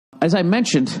As I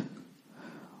mentioned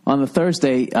on the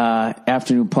Thursday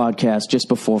afternoon podcast just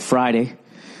before Friday,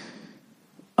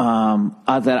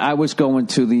 that I was going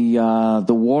to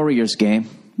the Warriors game.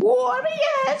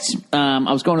 Warriors!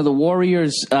 I was going to the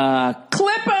Warriors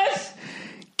Clippers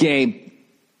game,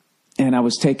 and I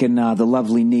was taking the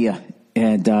lovely Nia,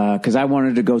 and because I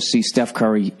wanted to go see Steph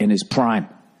Curry in his prime.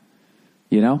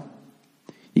 You know?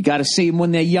 You got to see them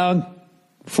when they're young,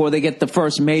 before they get the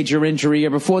first major injury, or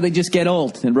before they just get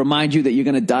old and remind you that you're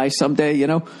going to die someday, you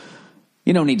know?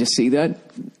 You don't need to see that.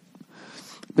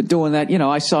 But doing that, you know,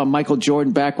 I saw Michael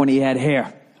Jordan back when he had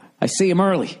hair. I see him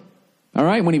early, all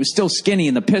right? When he was still skinny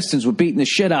and the Pistons were beating the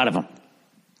shit out of him.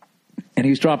 And he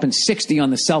was dropping 60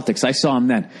 on the Celtics. I saw him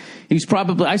then.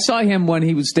 I saw him when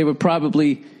they were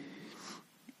probably,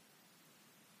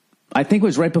 I think it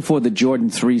was right before the Jordan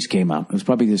 3s came out. It was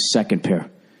probably the second pair.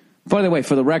 By the way,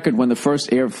 for the record, when the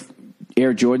first Air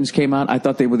Jordans came out, I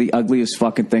thought they were the ugliest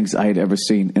fucking things I had ever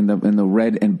seen in the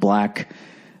red and black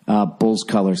Bulls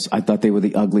colors. I thought they were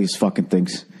the ugliest fucking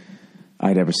things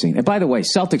I'd ever seen. And by the way,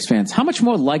 Celtics fans, how much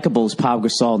more likable is Pau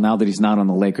Gasol now that he's not on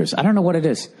the Lakers? I don't know what it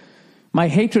is. My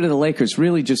hatred of the Lakers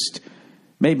really just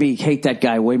made me hate that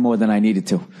guy way more than I needed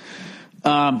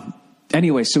to.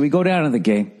 Anyway, so we go down to the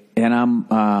game, and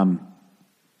I'm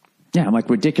like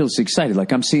ridiculously excited.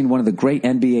 Like I'm seeing one of the great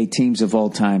NBA teams of all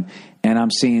time, and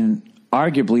I'm seeing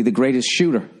arguably the greatest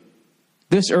shooter.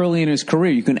 This early in his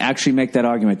career, you can actually make that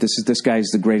argument. This guy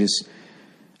is the greatest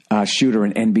shooter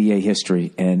in NBA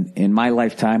history. And in my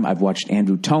lifetime, I've watched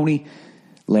Andrew Toney,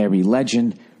 Larry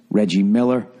Legend, Reggie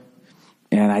Miller,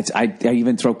 and I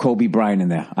even throw Kobe Bryant in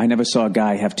there. I never saw a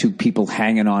guy have two people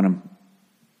hanging on him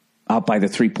out by the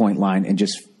three-point line and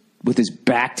just with his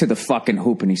back to the fucking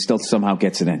hoop, and he still somehow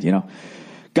gets it in, you know?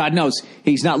 God knows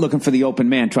he's not looking for the open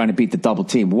man trying to beat the double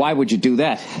team. Why would you do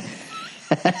that?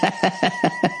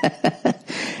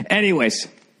 Anyways,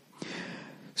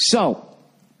 so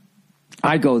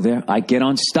I go there. I get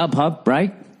on StubHub,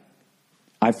 right?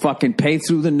 I fucking pay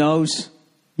through the nose.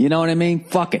 You know what I mean?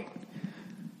 Fuck it.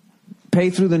 Pay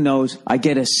through the nose. I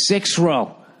get a 6th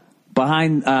row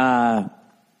behind...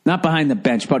 not behind the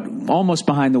bench, but almost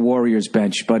behind the Warriors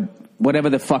bench, but whatever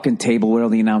the fucking table where all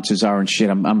the announcers are and shit,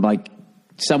 I'm like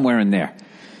somewhere in there.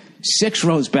 6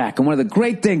 rows back. And one of the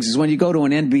great things is when you go to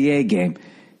an NBA game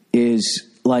is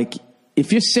like,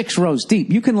 if you're 6 rows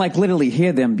deep, you can like literally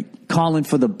hear them calling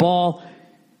for the ball,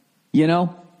 you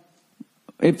know?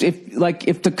 If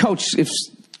the coach, if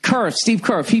Steve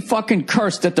Kerr, if he fucking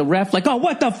cursed at the ref, like, oh,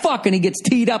 what the fuck? And he gets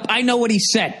teed up, I know what he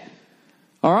said.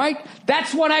 All right?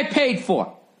 That's what I paid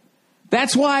for.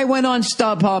 That's why I went on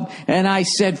StubHub and I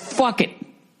said, fuck it.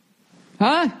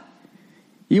 Huh?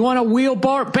 You want a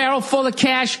wheelbarrow full of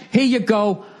cash? Here you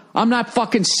go. I'm not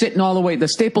fucking sitting all the way. The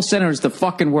Staples Center is the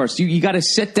fucking worst. You got to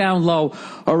sit down low,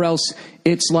 or else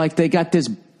it's like they got this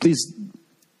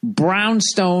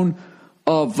brownstone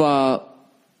of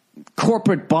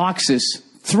corporate boxes,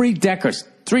 3 deckers,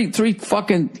 three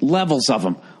fucking levels of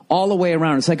them all the way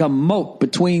around. It's like a moat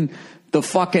between the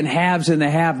fucking haves and the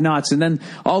have-nots. And then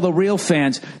all the real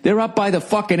fans, they're up by the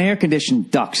fucking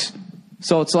air-conditioned ducts.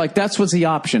 So it's like, that's what's the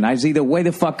option. I was either way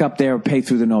the fuck up there or pay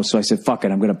through the nose. So I said, fuck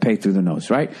it, I'm going to pay through the nose,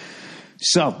 right?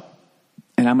 So,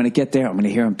 and I'm going to get there. I'm going to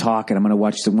hear him talk, and I'm going to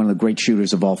watch one of the great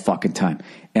shooters of all fucking time.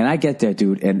 And I get there,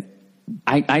 dude, and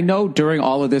I know during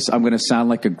all of this I'm going to sound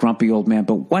like a grumpy old man,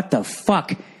 but what the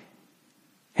fuck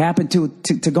happened to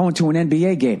going to an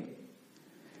NBA game?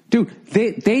 Dude,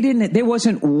 there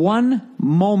wasn't one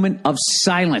moment of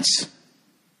silence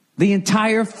the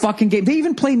entire fucking game. They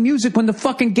even play music when the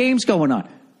fucking game's going on.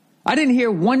 I didn't hear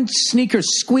one sneaker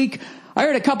squeak. I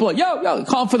heard a couple of, yo,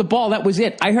 calling for the ball. That was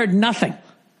it. I heard nothing.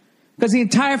 Because the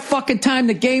entire fucking time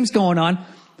the game's going on,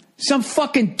 some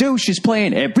fucking douche is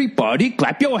playing, everybody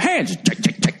clap your hands.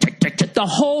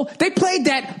 They played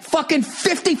that fucking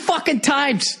 50 fucking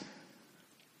times.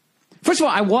 First of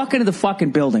all, I walk into the fucking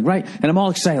building, right? And I'm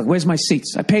all excited. Where's my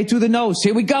seats? I paid through the nose.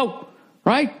 Here we go.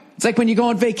 Right? It's like when you go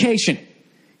on vacation.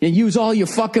 You use all your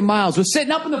fucking miles. We're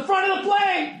sitting up in the front of the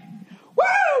plane.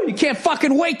 Woo! You can't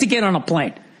fucking wait to get on a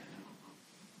plane.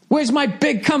 Where's my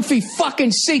big comfy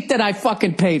fucking seat that I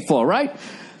fucking paid for, right?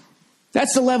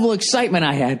 That's the level of excitement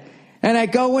I had. And I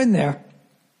go in there.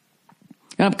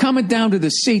 And I'm coming down to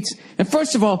the seats. And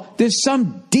first of all, there's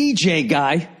some DJ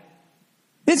guy.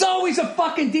 There's always a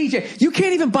fucking DJ. You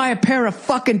can't even buy a pair of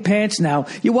fucking pants now.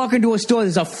 You walk into a store,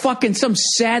 there's a fucking, some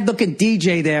sad looking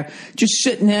DJ there, just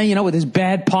sitting there, you know, with his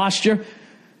bad posture.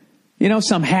 You know,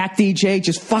 some hack DJ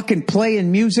just fucking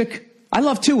playing music. I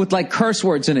love too with like curse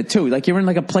words in it too. Like you're in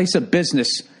like a place of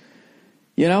business,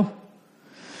 you know?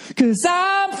 'Cause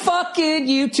I'm fucking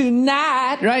you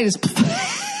tonight. Right?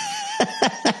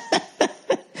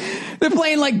 They're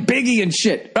playing like Biggie and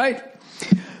shit, right?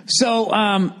 So,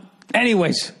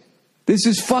 anyways, this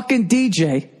is fucking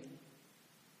DJ.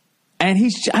 And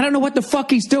I don't know what the fuck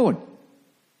he's doing.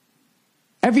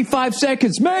 Every 5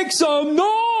 seconds, make some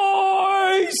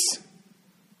noise!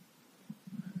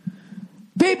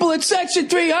 People at section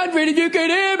 300, if you can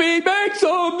hear me, make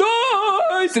some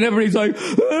noise! And everybody's like,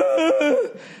 ah.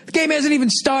 The game hasn't even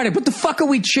started. What the fuck are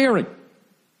we cheering?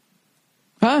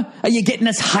 Huh? Are you getting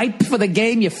us hyped for the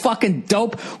game, you fucking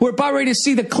dope? We're about ready to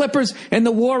see the Clippers and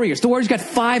the Warriors. The Warriors got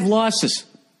 5 losses.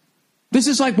 This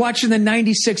is like watching the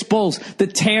 96 Bulls, the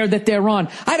tear that they're on.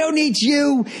 I don't need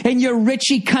you and your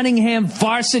Richie Cunningham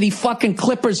varsity fucking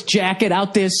Clippers jacket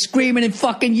out there screaming and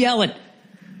fucking yelling.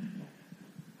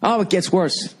 Oh, it gets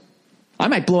worse. I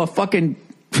might blow a fucking,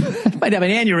 I might have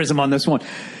an aneurysm on this one.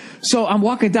 So I'm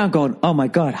walking down going, oh my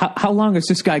God, how long is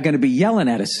this guy going to be yelling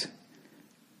at us?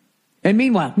 And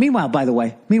meanwhile, by the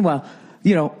way,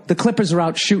 you know, the Clippers are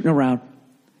out shooting around.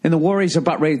 And the Warriors are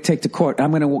about ready to take the court. I'm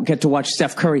going to get to watch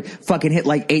Steph Curry fucking hit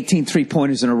like 18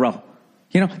 3-pointers in a row.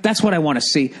 You know, that's what I want to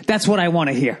see. That's what I want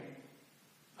to hear.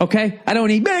 Okay? I don't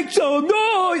need, make some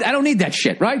noise. I don't need that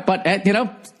shit, right? But, you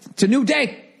know, it's a new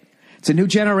day. It's a new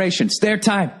generation. It's their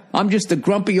time. I'm just a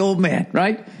grumpy old man,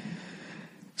 right?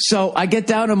 So I get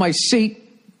down to my seat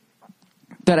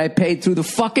that I paid through the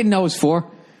fucking nose for.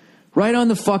 Right on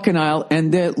the fucking aisle,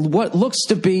 and what looks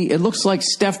to be, it looks like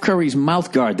Steph Curry's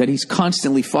mouth guard that he's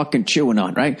constantly fucking chewing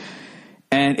on, right?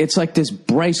 And it's like this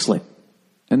bracelet.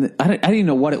 And I didn't even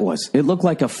know what it was. It looked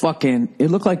like one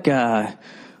of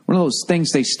those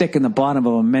things they stick in the bottom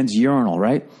of a men's urinal,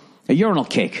 right? A urinal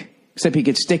cake. Except you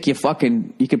could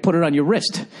put it on your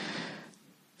wrist.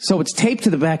 So it's taped to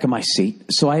the back of my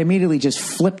seat. So I immediately just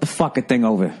flip the fucking thing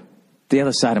over the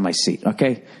other side of my seat,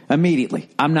 okay? Immediately.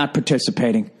 I'm not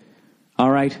participating. All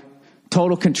right?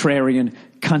 Total contrarian,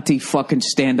 cunty fucking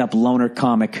stand-up loner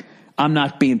comic. I'm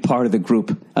not being part of the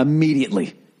group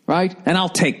immediately, right? And I'll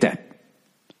take that.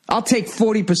 I'll take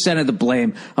 40% of the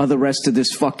blame of the rest of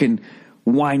this fucking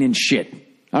whining shit.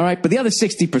 All right? But the other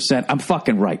 60%, I'm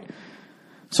fucking right.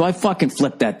 So I fucking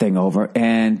flipped that thing over,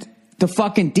 and the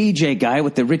fucking DJ guy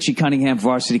with the Richie Cunningham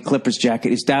varsity Clippers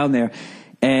jacket is down there,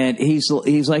 and he's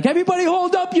like, everybody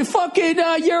hold up your fucking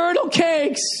urinal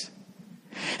cakes.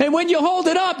 And when you hold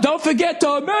it up, don't forget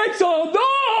to make some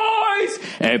noise.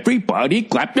 Everybody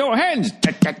clap your hands.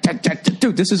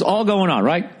 Dude, this is all going on,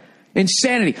 right?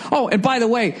 Insanity. Oh, and by the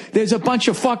way, there's a bunch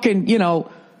of fucking, you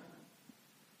know,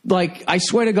 like, I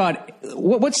swear to God,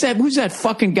 what's that? Who's that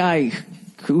fucking guy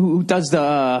who does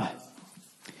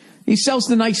he sells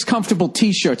the nice, comfortable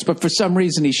T-shirts, but for some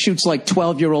reason he shoots like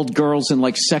 12-year-old girls in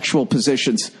like sexual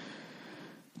positions.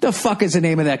 The fuck is the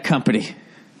name of that company?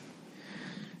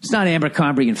 It's not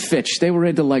Abercrombie and Fitch. They were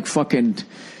into like fucking,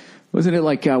 wasn't it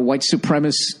like white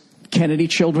supremacist Kennedy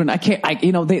children?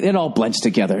 It all blends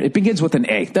together. It begins with an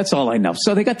A. That's all I know.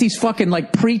 So they got these fucking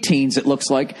like preteens, it looks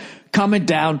like, coming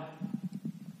down,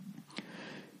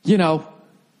 you know,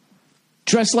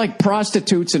 dressed like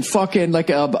prostitutes and fucking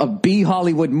like a B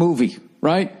Hollywood movie,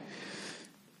 right?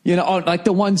 You know, like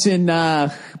the ones in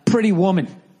Pretty Woman.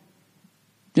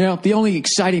 You know, the only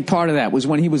exciting part of that was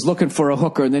when he was looking for a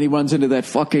hooker and then he runs into that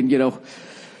fucking, you know,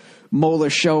 Molar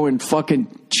Show and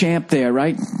fucking Champ there,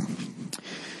 right?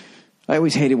 I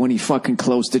always hated when he fucking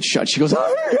closed it shut. She goes,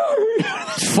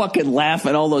 fucking laugh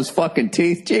at all those fucking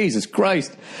teeth. Jesus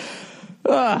Christ.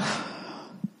 I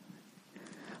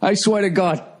swear to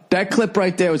God, that clip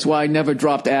right there is why I never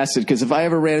dropped acid, because if I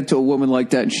ever ran into a woman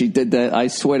like that and she did that, I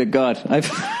swear to God, I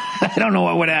don't know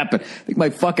what would happen. I think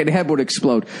my fucking head would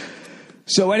explode.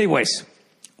 So anyways,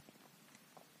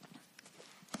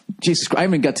 Jesus Christ, I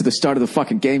haven't got to the start of the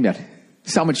fucking game yet.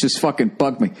 That's how much this fucking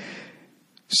bugged me.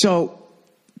 So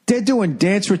they're doing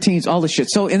dance routines, all this shit.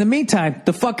 So in the meantime,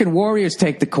 the fucking Warriors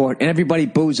take the court and everybody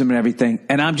boos him and everything.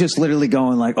 And I'm just literally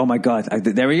going like, oh my God,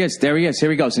 there he is, here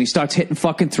he goes. And he starts hitting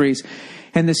fucking threes.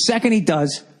 And the second he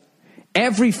does,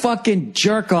 every fucking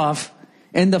jerk off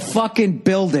in the fucking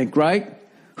building, right,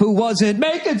 who wasn't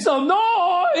making some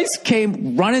noise,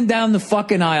 came running down the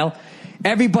fucking aisle.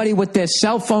 Everybody with their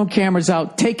cell phone cameras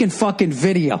out, taking fucking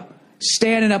video,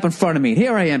 standing up in front of me.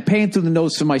 Here I am, paying through the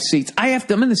nose for my seats. I'm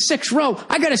in the 6th row.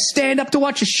 I got to stand up to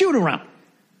watch a shoot around.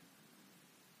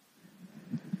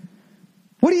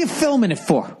 What are you filming it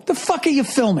for? What the fuck are you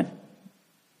filming?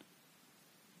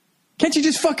 Can't you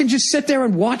just sit there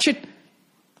and watch it?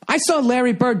 I saw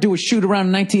Larry Bird do a shoot around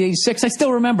in 1986. I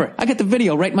still remember. I got the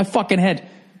video right in my fucking head.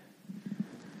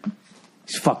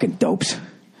 These fucking dopes.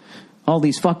 All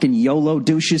these fucking YOLO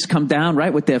douches come down,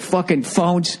 right, with their fucking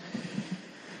phones.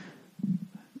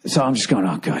 So I'm just going,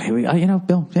 oh God, here we go. You know,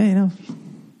 Bill, yeah, you know,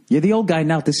 You're the old guy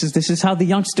now. This is how the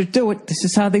youngsters do it. This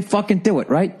is how they fucking do it,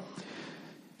 right?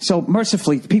 So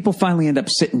mercifully, people finally end up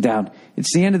sitting down.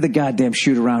 It's the end of the goddamn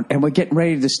shoot around, and we're getting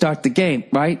ready to start the game,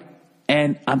 right?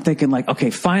 And I'm thinking like,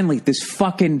 okay, finally, this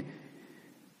fucking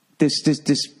this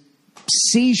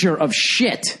seizure of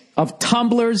shit, of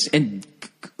tumblers and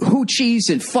hoochies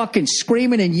and fucking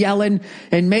screaming and yelling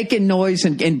and making noise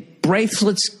and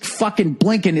bracelets fucking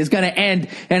blinking is going to end,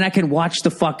 and I can watch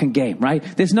the fucking game, right?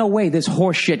 There's no way this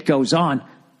horse shit goes on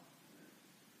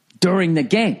during the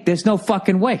game. There's no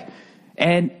fucking way.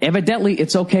 And evidently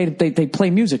it's okay that they play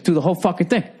music through the whole fucking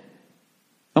thing.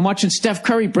 I'm watching Steph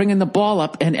Curry bringing the ball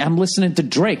up, and I'm listening to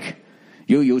Drake.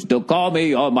 You used to call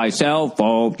me on my cell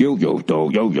phone. You used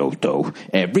to.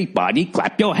 Everybody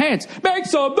clap your hands. Make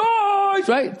some noise,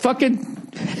 right?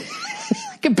 Fucking,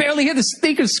 I can barely hear the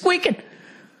sneakers squeaking.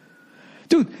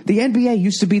 Dude, the NBA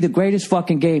used to be the greatest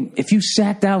fucking game. If you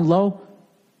sat down low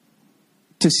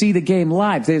to see the game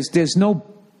live, there's no,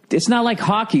 it's not like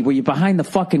hockey where you're behind the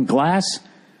fucking glass.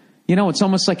 You know, it's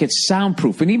almost like it's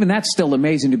soundproof. And even that's still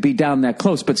amazing to be down that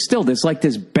close. But still, there's like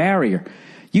this barrier.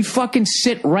 You fucking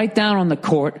sit right down on the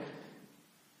court,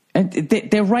 and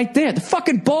they're right there. The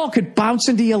fucking ball could bounce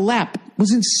into your lap. It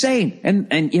was insane.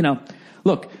 And you know,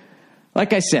 look,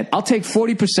 like I said, I'll take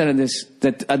 40% of this,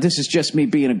 that this is just me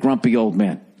being a grumpy old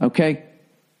man, okay?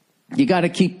 You got to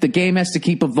the game has to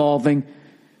keep evolving.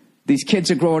 These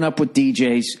kids are growing up with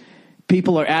DJs.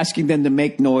 People are asking them to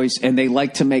make noise, and they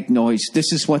like to make noise.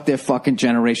 This is what their fucking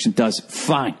generation does.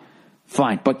 Fine.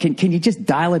 But can you just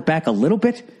dial it back a little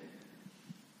bit?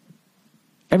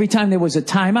 Every time there was a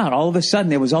timeout, all of a sudden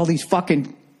there was all these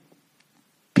fucking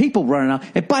people running out.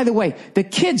 And by the way, the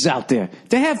kids out there,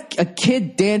 they have a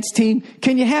kid dance team.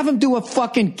 Can you have them do a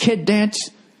fucking kid dance?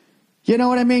 You know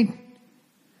what I mean?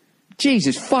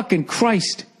 Jesus fucking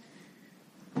Christ.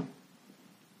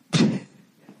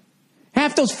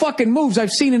 Half those fucking moves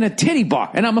I've seen in a titty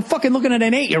bar, and I'm fucking looking at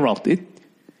an 8-year-old.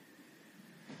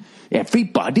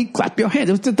 Everybody clap your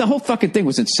hands. The whole fucking thing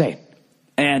was insane.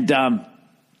 And,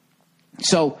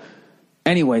 so,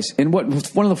 anyways, and one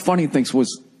of the funny things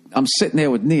was I'm sitting there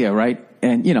with Nia, right?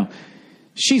 And, you know,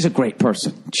 she's a great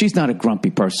person. She's not a grumpy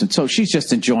person. So she's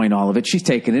just enjoying all of it. She's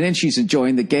taking it in. She's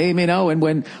enjoying the game, you know. And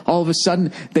when all of a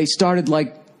sudden they started,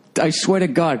 like, I swear to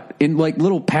God, in like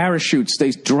little parachutes,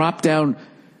 they dropped down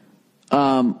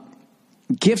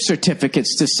gift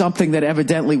certificates to something that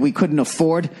evidently we couldn't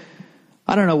afford.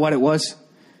 I don't know what it was.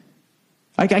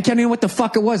 I can't even know what the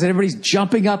fuck it was. And everybody's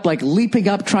jumping up, like leaping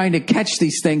up, trying to catch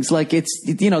these things like it's,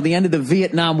 you know, the end of the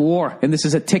Vietnam War. And this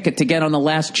is a ticket to get on the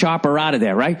last chopper out of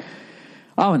there, right?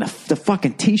 Oh, and the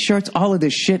fucking T-shirts, all of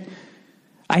this shit.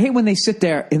 I hate when they sit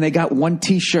there and they got one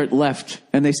T-shirt left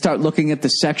and they start looking at the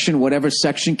section, whatever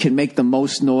section can make the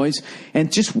most noise,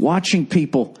 and just watching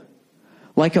people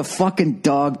like a fucking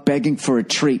dog begging for a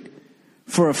treat.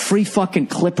 For a free fucking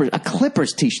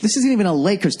Clippers T-shirt. This isn't even a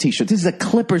Lakers T-shirt. This is a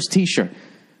Clippers T-shirt.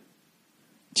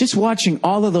 Just watching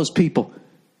all of those people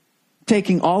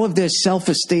taking all of their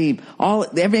self-esteem,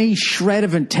 every shred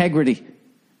of integrity,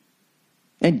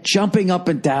 and jumping up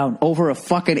and down over a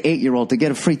fucking 8-year-old to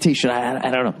get a free T-shirt.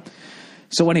 I don't know.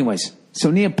 So anyways,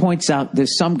 so Nia points out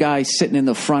there's some guy sitting in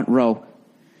the front row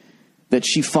that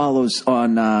she follows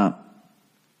on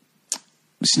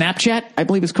Snapchat, I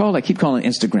believe it's called. I keep calling it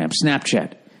Instagram.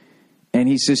 Snapchat. And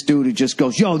he's this dude who just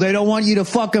goes, yo, they don't want you to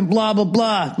fucking blah, blah,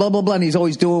 blah, blah, blah, blah. And he's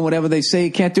always doing whatever they say he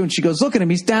can't do. And she goes, look at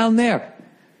him. He's down there.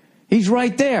 He's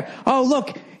right there. Oh,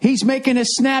 look, he's making a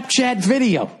Snapchat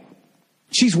video.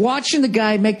 She's watching the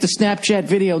guy make the Snapchat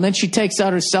video. And then she takes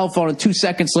out her cell phone. And 2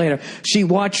 seconds later, she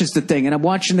watches the thing. And I'm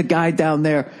watching the guy down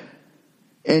there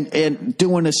and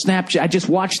doing a Snapchat. I just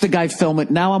watched the guy film it.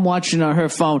 Now I'm watching on her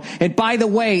phone. And by the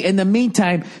way, in the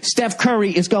meantime, Steph Curry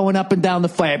is going up and down the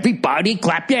floor. Everybody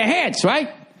clap your hands,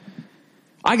 right?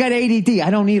 I got ADD.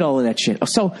 I don't need all of that shit.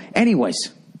 So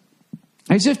anyways,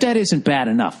 as if that isn't bad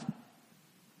enough.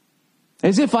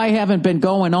 As if I haven't been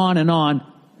going on and on,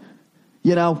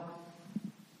 you know,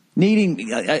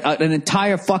 needing an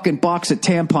entire fucking box of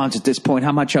tampons at this point,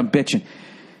 how much I'm bitching.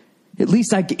 At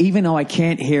least even though I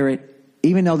can't hear it,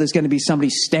 even though there's going to be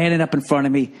somebody standing up in front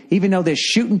of me, even though they're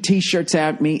shooting T-shirts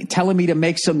at me, telling me to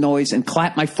make some noise and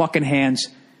clap my fucking hands,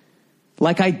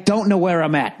 like I don't know where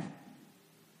I'm at.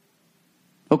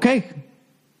 Okay?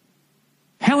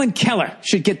 Helen Keller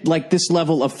should get like this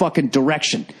level of fucking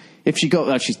direction. If she goes,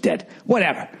 oh, she's dead.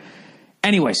 Whatever.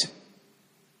 Anyways,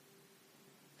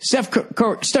 Steph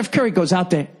Curry goes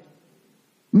out there,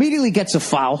 immediately gets a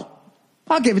foul.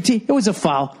 I'll give it to you. It was a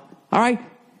foul. All right?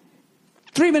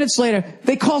 3 minutes later,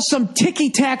 they call some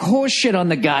ticky-tack horse shit on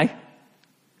the guy.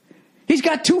 He's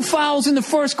got 2 fouls in the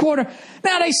first quarter.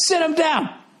 Now they sit him down.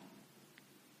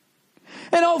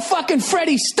 And old fucking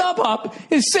Freddie Stubhub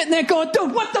is sitting there going,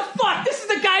 dude, what the fuck? This is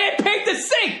the guy I paid to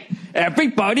sing.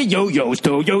 Everybody you used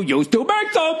to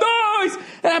make some noise.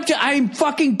 And I'm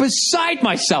fucking beside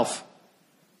myself.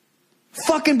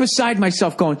 Fucking beside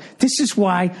myself going, this is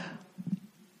why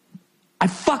I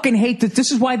fucking hate that.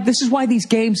 This is why these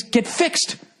games get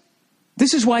fixed.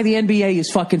 This is why the NBA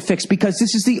is fucking fixed, because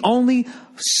this is the only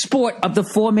sport of the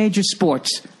 4 major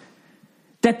sports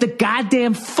that the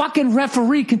goddamn fucking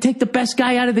referee can take the best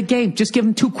guy out of the game. Just give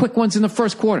him 2 quick ones in the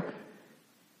first quarter.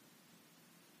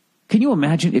 Can you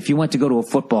imagine if you went to go to a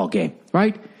football game,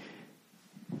 right?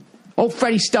 Old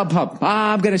Freddie Stubhub.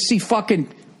 I'm going to see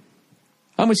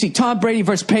Tom Brady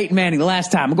versus Peyton Manning the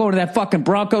last time. I'm going to that fucking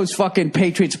Broncos fucking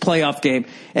Patriots playoff game.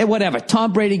 And whatever.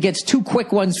 Tom Brady gets 2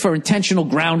 quick ones for intentional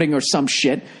grounding or some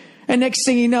shit. And next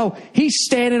thing you know, he's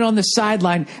standing on the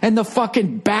sideline and the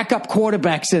fucking backup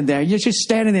quarterback's in there. You're just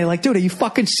standing there like, dude, are you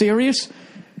fucking serious?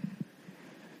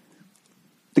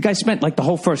 The guy spent like the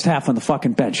whole first half on the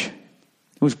fucking bench. It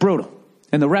was brutal.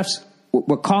 And the refs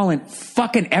were calling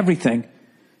fucking everything,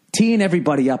 teeing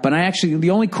everybody up. And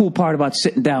the only cool part about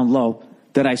sitting down low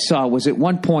that I saw was at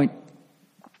one point,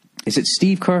 is it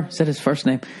Steve Kerr? Is that his first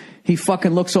name? He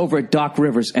fucking looks over at Doc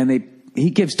Rivers and he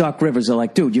gives Doc Rivers a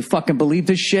like, dude, you fucking believe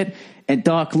this shit? And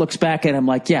Doc looks back at him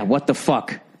like, yeah, what the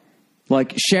fuck?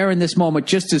 Like sharing this moment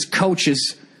just as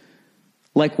coaches,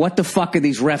 like what the fuck are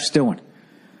these refs doing?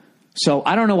 So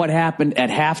I don't know what happened at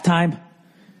halftime.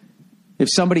 If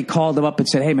somebody called him up and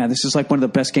said, hey man, this is like one of the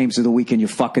best games of the week and you're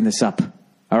fucking this up.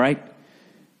 All right?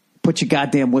 Put your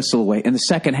goddamn whistle away. In the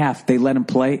second half, they let him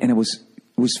play and it was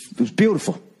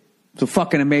beautiful. It's a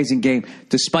fucking amazing game,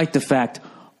 despite the fact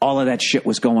all of that shit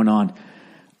was going on.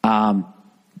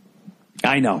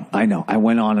 I know. I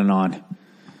went on and on.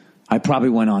 I probably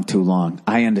went on too long.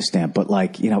 I understand. But,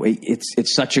 like, you know,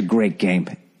 it's such a great game.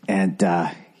 And,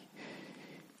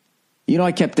 you know,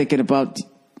 I kept thinking about,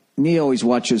 he always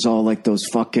watches all, like, those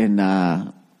fucking,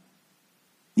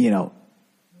 you know,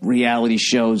 reality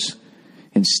shows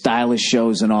and stylish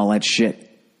shows and all that shit.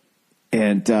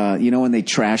 And, you know, when they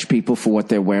trash people for what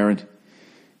they're wearing?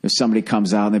 If somebody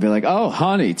comes out and they'll be like, oh,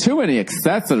 honey, too many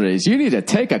accessories. You need to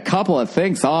take a couple of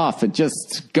things off and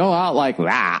just go out like,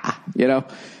 ah, you know,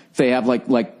 if they have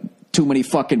like too many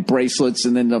fucking bracelets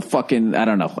and then the fucking, I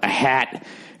don't know, a hat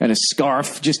and a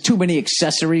scarf, just too many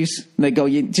accessories. And they go,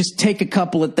 you just take a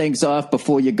couple of things off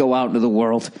before you go out into the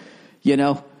world, you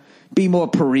know, be more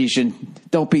Parisian.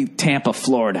 Don't be Tampa,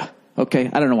 Florida. Okay.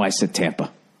 I don't know why I said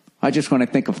Tampa. I just, when I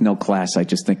think of no class, I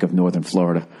just think of Northern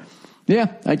Florida.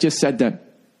 Yeah, I just said that.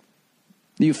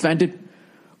 Are you offended?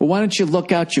 Well, why don't you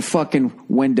look out your fucking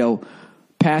window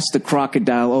past the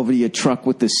crocodile over to your truck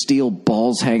with the steel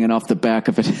balls hanging off the back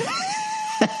of it?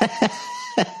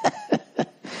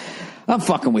 I'm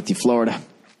fucking with you, Florida.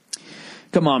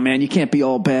 Come on, man. You can't be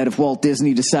all bad if Walt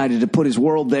Disney decided to put his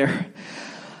world there.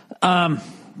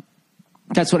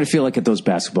 That's what I feel like at those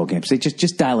basketball games. They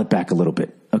just dial it back a little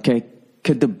bit, okay?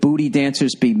 Could the booty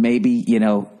dancers be maybe, you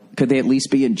know, could they at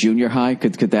least be in junior high?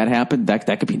 Could that happen? That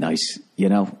could be nice, you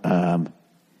know?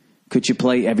 Could you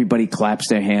play everybody claps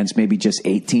their hands maybe just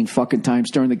 18 fucking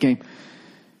times during the game?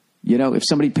 You know, if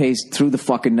somebody pays through the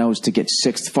fucking nose to get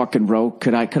 6th fucking row,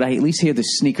 could I at least hear the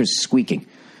sneakers squeaking?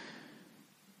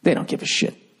 They don't give a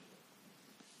shit.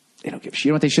 They don't give a shit.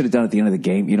 You know what they should have done at the end of the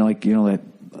game? You know, like, you know that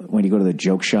when you go to the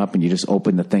joke shop and you just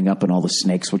open the thing up and all the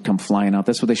snakes would come flying out?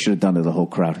 That's what they should have done to the whole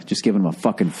crowd. Just giving them a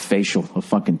fucking facial, a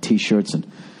fucking T-shirts.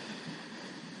 And,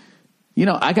 you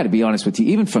know, I got to be honest with you.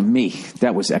 Even for me,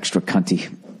 that was extra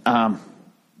cunty.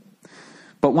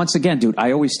 But once again, dude,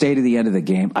 I always stay to the end of the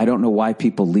game. I don't know why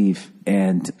people leave.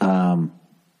 And the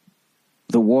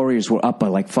Warriors were up by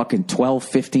like fucking 12,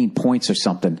 15 points or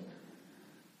something.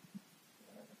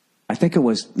 I think it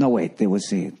was, no, wait, there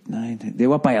was a 9, they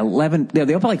were up by 11, they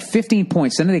were up by like 15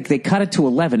 points, then they cut it to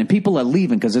 11, and people are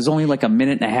leaving because there's only like a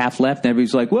minute and a half left, and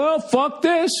everybody's like, well, fuck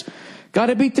this, got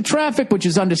to beat the traffic, which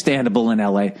is understandable in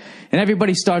LA, and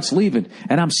everybody starts leaving,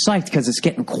 and I'm psyched because it's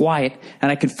getting quiet,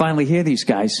 and I can finally hear these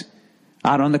guys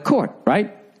out on the court,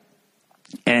 right?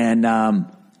 And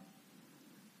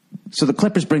so the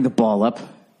Clippers bring the ball up,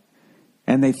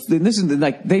 and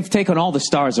they've taken all the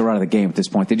stars out of the game at this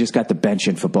point. They just got the bench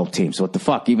in for both teams. So what the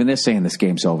fuck? Even they're saying this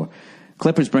game's over.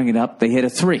 Clippers bring it up. They hit a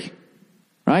 3,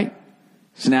 right?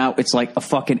 So now it's like a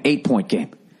fucking 8-point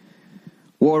game.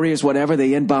 Warriors, whatever,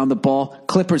 they inbound the ball.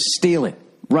 Clippers steal it.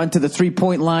 Run to the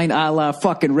 3-point line a la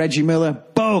fucking Reggie Miller.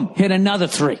 Boom. Hit another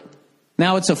 3.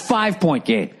 Now it's a 5-point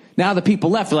game. Now the people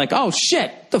left are like, oh,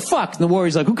 shit, the fuck? And the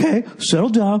Warriors like, okay, settle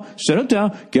down,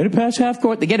 get it past half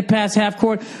court. They get it past half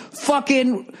court.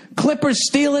 Fucking Clippers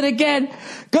steal it again.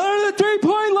 Go to the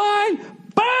 3-point line.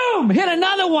 Boom! Hit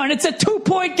another one. It's a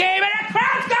 2-point game, and the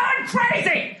crowd's going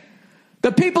crazy.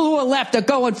 The people who are left are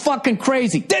going fucking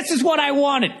crazy. This is what I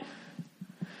wanted.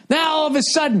 Now, all of a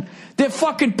sudden, they're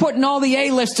fucking putting all the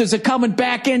A-listers are coming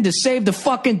back in to save the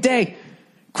fucking day.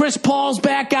 Chris Paul's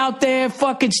back out there,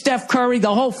 fucking Steph Curry,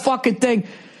 the whole fucking thing.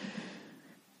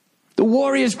 The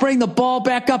Warriors bring the ball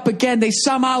back up again. They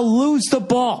somehow lose the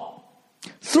ball.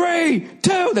 3,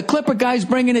 2, the Clipper guy's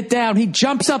bringing it down. He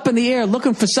jumps up in the air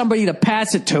looking for somebody to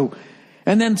pass it to.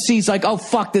 And then sees like, oh,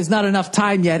 fuck, there's not enough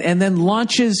time yet. And then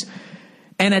launches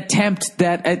an attempt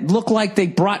that it looked like they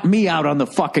brought me out on the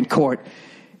fucking court.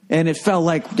 And it felt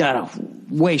like, I don't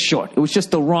know, way short. It was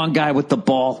just the wrong guy with the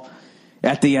ball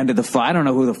at the end of the fight. I don't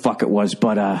know who the fuck it was,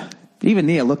 but even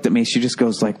Nia looked at me. She just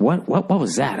goes like, what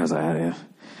was that? I was like,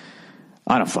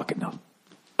 I don't fucking know.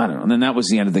 I don't know. And then that was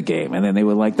the end of the game. And then they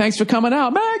were like, thanks for coming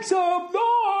out. Make some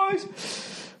noise.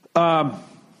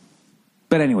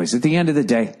 But anyways, at the end of the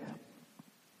day,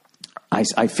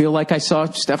 I feel like I saw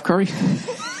Steph Curry.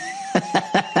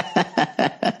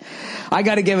 I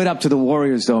got to give it up to the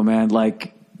Warriors, though, man.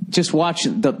 Like, just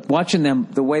watching them,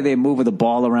 the way they move the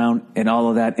ball around and all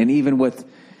of that, and even with,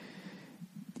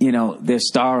 you know, their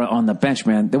star on the bench,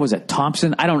 man. There was a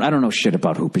Thompson. I don't know shit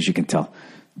about hoop, as you can tell.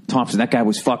 Thompson, that guy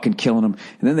was fucking killing him.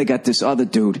 And then they got this other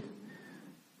dude.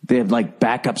 They have like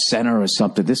backup center or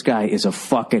something. This guy is a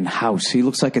fucking house. He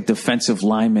looks like a defensive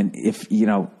lineman if, you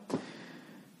know,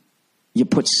 you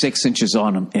put 6 inches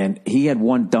on him. And he had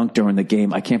one dunk during the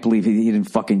game. I can't believe he didn't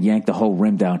fucking yank the whole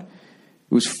rim down.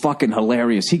 It was fucking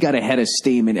hilarious. He got ahead of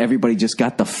steam and everybody just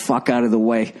got the fuck out of the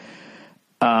way.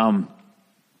 And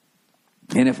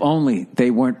if only they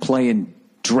weren't playing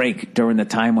Drake during the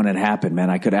time when it happened, man,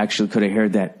 I could have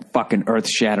heard that fucking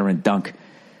earth-shattering dunk. It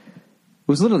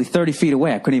was literally 30 feet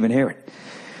away. I couldn't even hear it.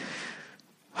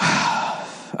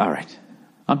 All right.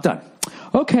 I'm done.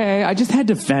 Okay, I just had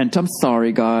to vent. I'm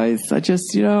sorry, guys. I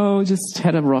just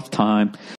had a rough time.